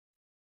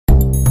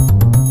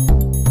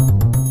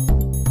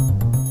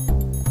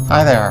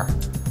Hi there.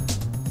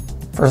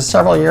 For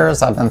several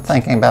years I've been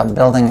thinking about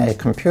building a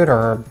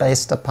computer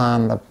based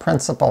upon the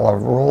principle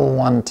of Rule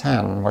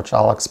 110, which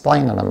I'll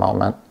explain in a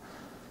moment.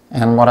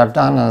 And what I've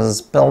done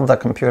is build the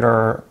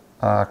computer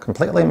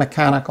completely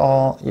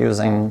mechanical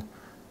using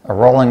a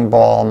rolling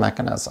ball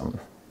mechanism.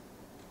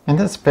 In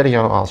this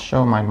video I'll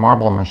show my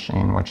marble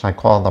machine, which I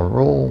call the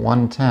Rule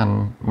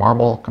 110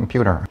 marble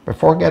computer.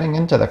 Before getting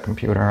into the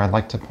computer, I'd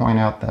like to point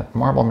out that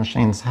marble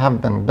machines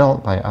have been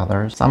built by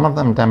others. Some of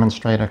them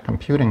demonstrate a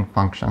computing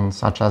function,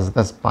 such as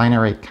this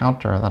binary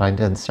counter that I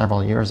did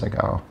several years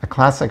ago. A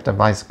classic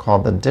device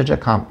called the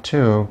Digi-Comp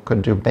II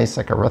could do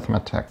basic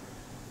arithmetic.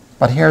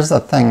 But here's the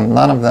thing,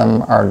 none of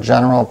them are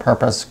general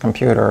purpose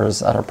computers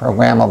that are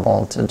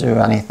programmable to do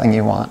anything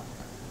you want.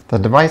 The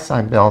device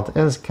I built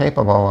is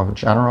capable of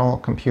general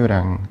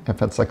computing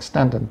if it's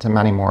extended to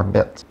many more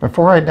bits.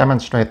 Before I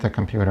demonstrate the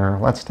computer,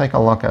 let's take a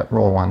look at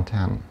Rule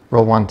 110.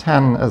 Rule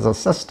 110 is a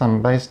system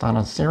based on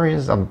a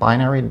series of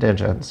binary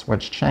digits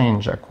which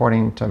change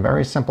according to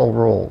very simple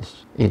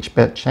rules. Each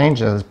bit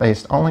changes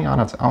based only on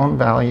its own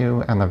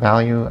value and the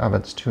value of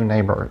its two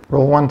neighbors.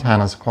 Rule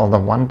 110 is called a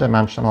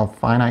one-dimensional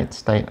finite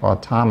state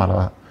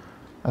automata,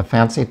 a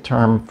fancy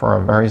term for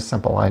a very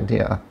simple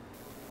idea.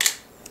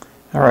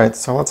 Alright,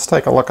 so let's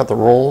take a look at the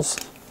rules.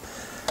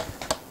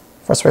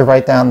 First we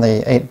write down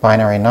the 8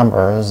 binary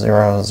numbers,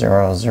 0,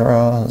 0,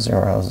 0,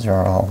 0,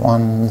 0,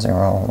 1,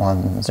 0,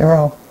 1,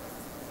 0,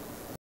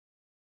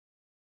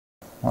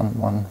 1,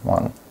 1,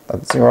 1.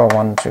 That's 0,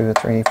 1, 2,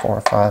 3,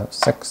 4, 5,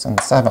 6, and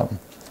 7.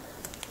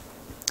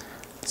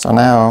 So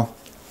now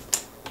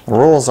the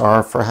rules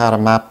are for how to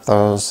map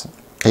those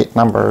 8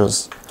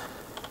 numbers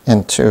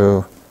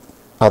into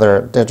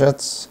other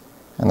digits,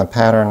 and the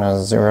pattern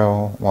is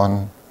 0,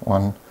 1,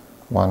 1,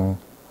 1,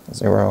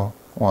 0,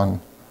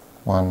 1,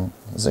 1,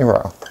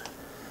 0.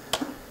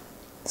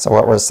 So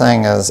what we're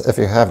saying is if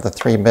you have the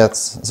 3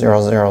 bits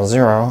 0, 0,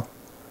 0,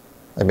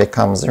 they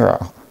become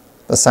 0.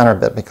 The center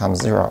bit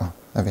becomes 0.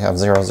 If you have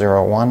 0,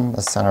 0, 1,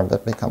 the center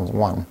bit becomes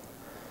 1.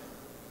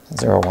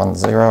 0, 1,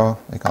 0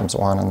 becomes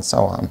 1, and so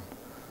on.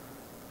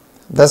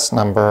 This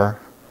number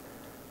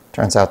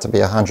turns out to be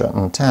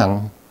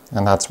 110,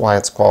 and that's why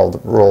it's called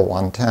Rule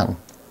 110.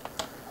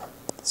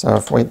 So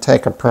if we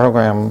take a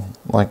program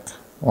like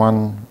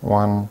 1,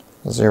 1,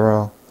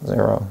 0,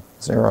 0,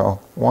 0,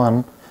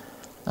 1,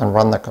 and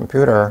run the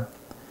computer,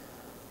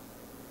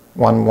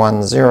 1,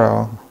 1,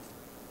 0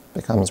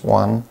 becomes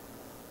 1,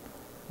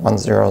 1,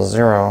 0,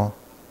 0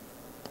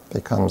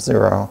 becomes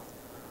 0,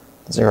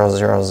 0,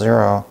 0,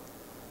 0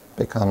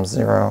 becomes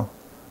 0,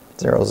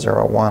 0,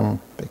 0, 1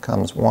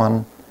 becomes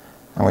 1,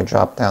 and we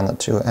drop down the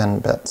 2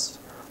 end bits.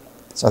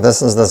 So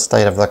this is the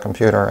state of the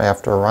computer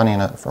after running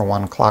it for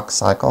 1 clock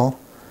cycle.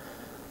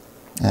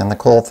 And the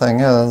cool thing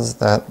is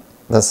that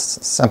this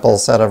simple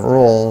set of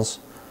rules,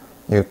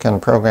 you can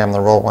program the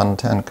Rule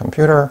 110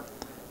 computer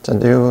to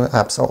do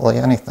absolutely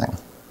anything.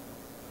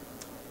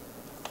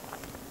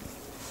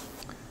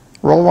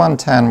 Rule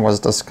 110 was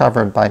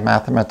discovered by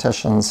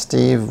mathematician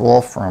Steve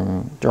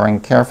Wolfram during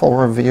careful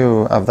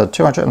review of the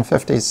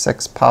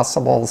 256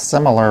 possible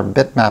similar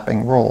bit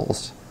mapping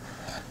rules.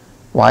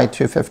 Why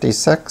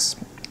 256?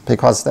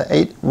 Because the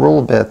 8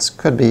 rule bits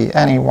could be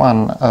any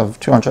one of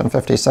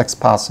 256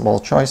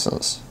 possible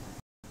choices.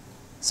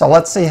 So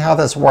let's see how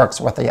this works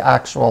with the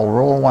actual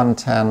Rule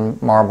 110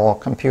 marble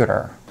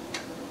computer.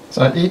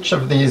 So each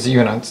of these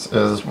units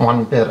is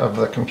 1 bit of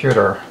the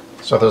computer.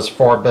 So there's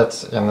 4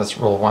 bits in this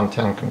Rule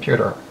 110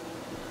 computer.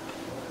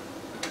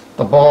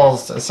 The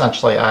balls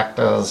essentially act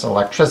as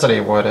electricity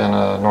would in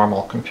a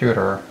normal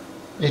computer.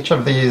 Each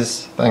of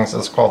these things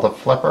is called a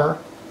flipper.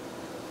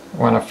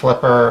 When a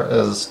flipper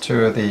is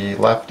to the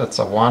left, it's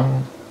a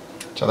 1,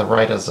 to the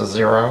right is a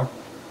 0.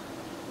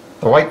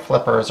 The white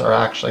flippers are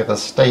actually the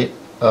state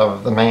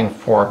of the main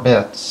 4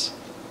 bits,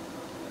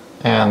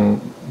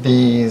 and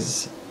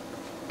these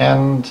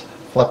end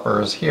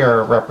flippers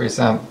here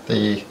represent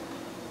the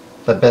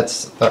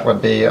bits that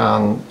would be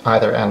on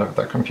either end of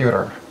the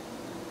computer.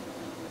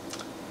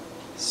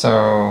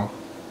 So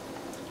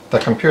the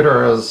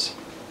computer is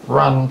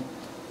run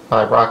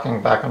by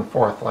rocking back and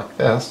forth like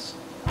this.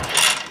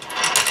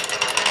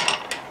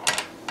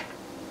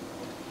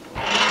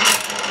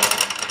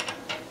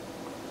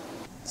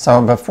 So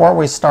before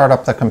we start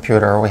up the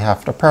computer, we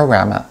have to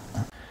program it.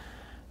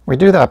 We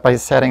do that by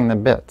setting the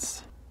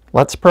bits.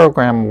 Let's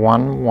program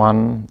 1,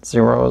 1,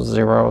 0,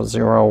 0,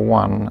 0,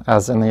 1,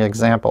 as in the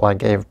example I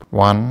gave.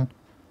 1,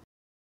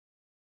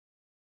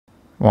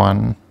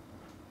 1,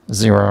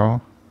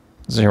 0,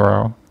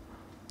 0,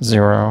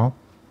 0,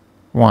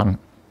 1.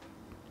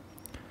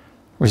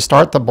 We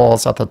start the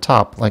balls at the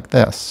top like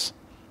this.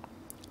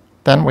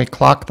 Then we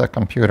clock the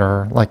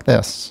computer like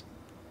this.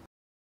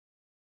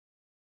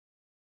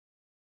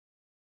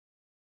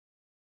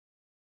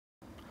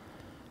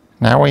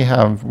 Now we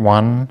have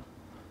 1,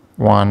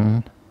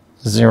 1,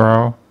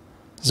 0,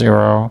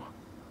 0,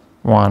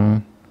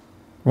 1,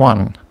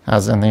 1,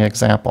 as in the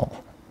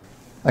example.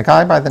 A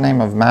guy by the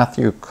name of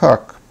Matthew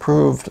Cook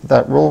proved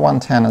that Rule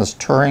 110 is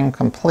Turing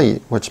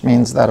complete, which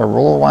means that a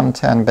Rule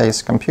 110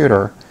 based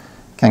computer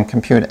can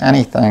compute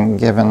anything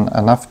given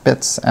enough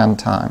bits and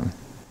time.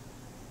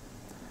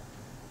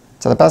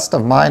 To the best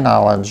of my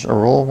knowledge, a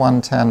Rule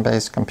 110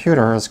 based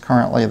computer is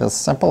currently the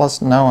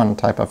simplest known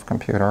type of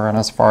computer, and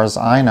as far as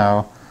I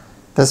know,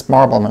 this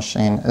marble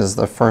machine is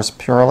the first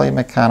purely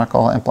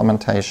mechanical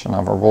implementation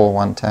of a Rule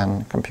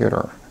 110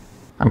 computer.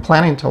 I'm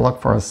planning to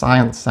look for a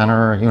science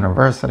center, a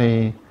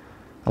university,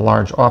 a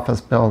large office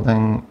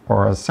building,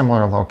 or a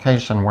similar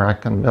location where I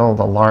can build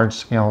a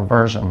large-scale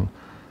version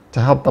to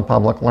help the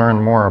public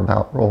learn more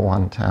about Rule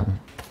 110.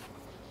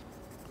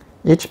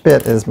 Each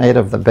bit is made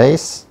of the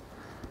base,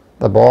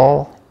 the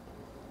ball,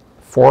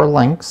 4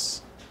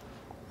 links,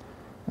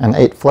 and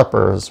 8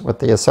 flippers with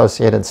the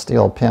associated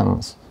steel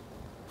pins.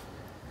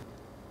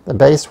 The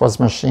base was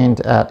machined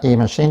at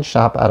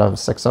eMachineShop out of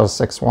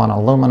 6061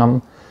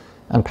 aluminum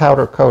and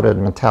powder-coated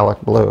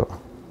metallic blue.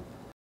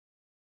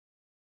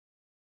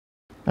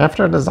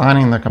 After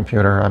designing the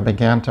computer, I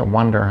began to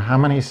wonder how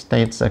many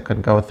states it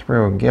could go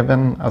through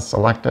given a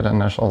selected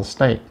initial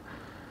state.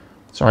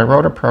 So I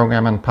wrote a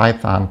program in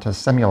Python to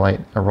simulate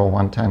a Rule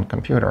 110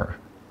 computer.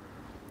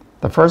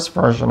 The first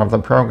version of the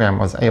program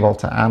was able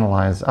to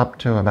analyze up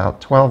to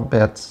about 12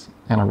 bits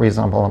in a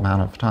reasonable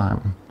amount of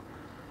time.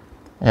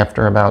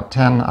 After about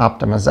 10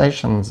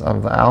 optimizations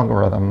of the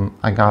algorithm,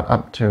 I got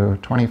up to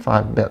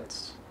 25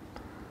 bits.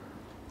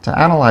 To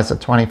analyze a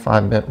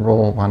 25-bit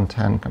Rule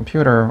 110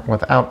 computer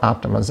without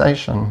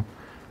optimization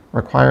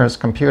requires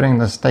computing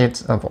the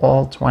states of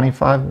all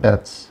 25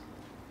 bits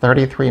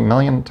 33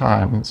 million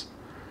times,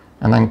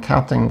 and then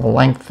counting the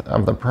length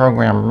of the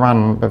program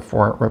run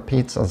before it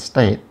repeats a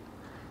state,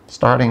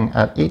 starting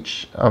at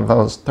each of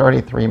those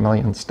 33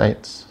 million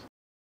states.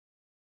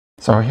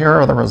 So here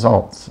are the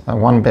results. A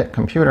 1-bit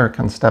computer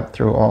can step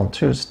through all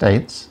 2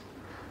 states.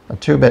 A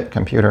 2-bit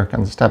computer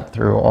can step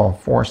through all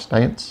 4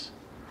 states.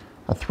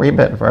 A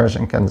 3-bit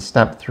version can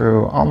step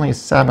through only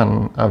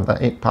 7 of the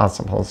 8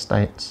 possible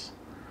states.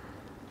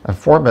 A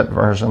 4-bit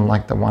version,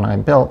 like the one I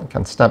built,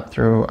 can step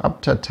through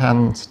up to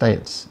 10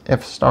 states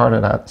if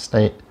started at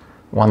state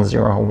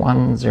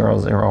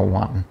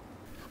 101001.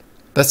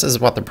 This is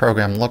what the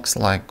program looks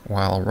like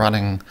while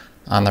running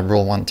on the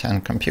Rule 110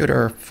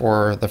 computer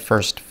for the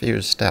first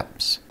few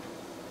steps.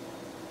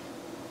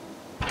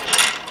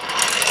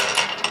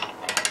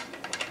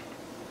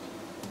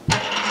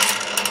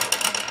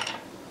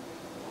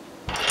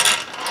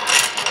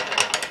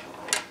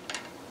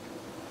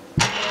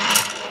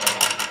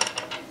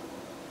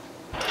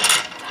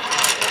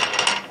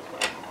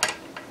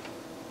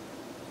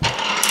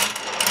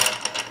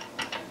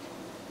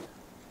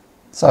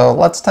 So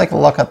let's take a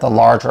look at the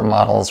larger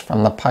models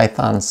from the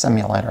Python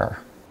simulator.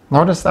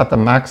 Notice that the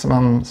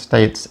maximum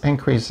states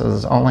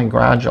increases only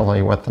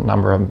gradually with the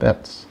number of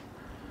bits.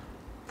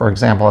 For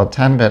example, a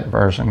 10-bit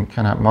version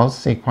can at most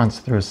sequence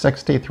through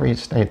 63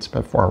 states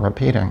before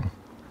repeating.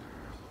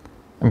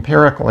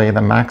 Empirically,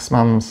 the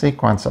maximum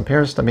sequence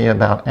appears to be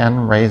about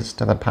n raised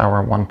to the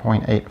power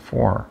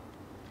 1.84.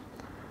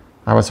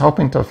 I was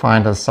hoping to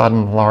find a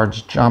sudden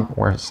large jump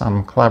where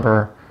some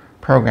clever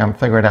program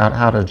figured out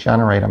how to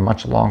generate a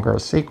much longer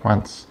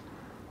sequence,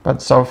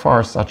 but so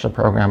far such a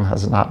program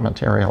has not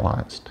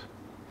materialized.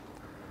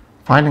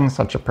 Finding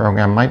such a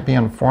program might be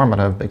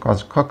informative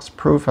because Cook's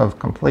proof of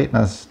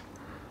completeness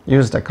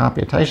used a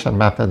computation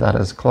method that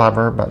is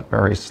clever but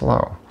very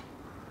slow.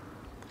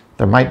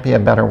 There might be a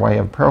better way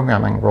of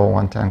programming Rule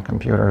 110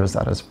 computers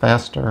that is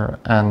faster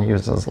and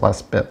uses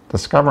less bits.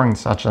 Discovering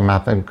such a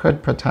method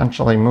could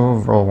potentially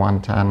move Rule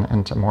 110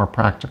 into more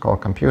practical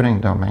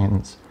computing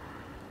domains,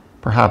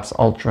 perhaps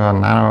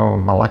ultra-nano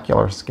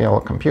molecular scale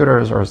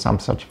computers or some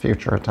such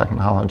future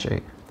technology.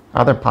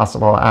 Other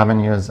possible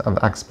avenues of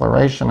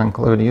exploration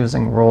include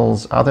using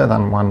rules other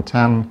than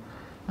 110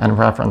 and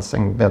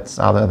referencing bits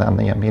other than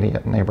the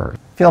immediate neighbor.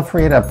 Feel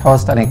free to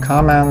post any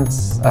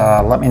comments,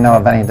 let me know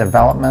of any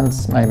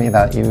developments maybe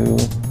that you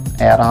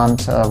add on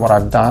to what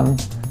I've done.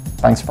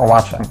 Thanks for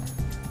watching.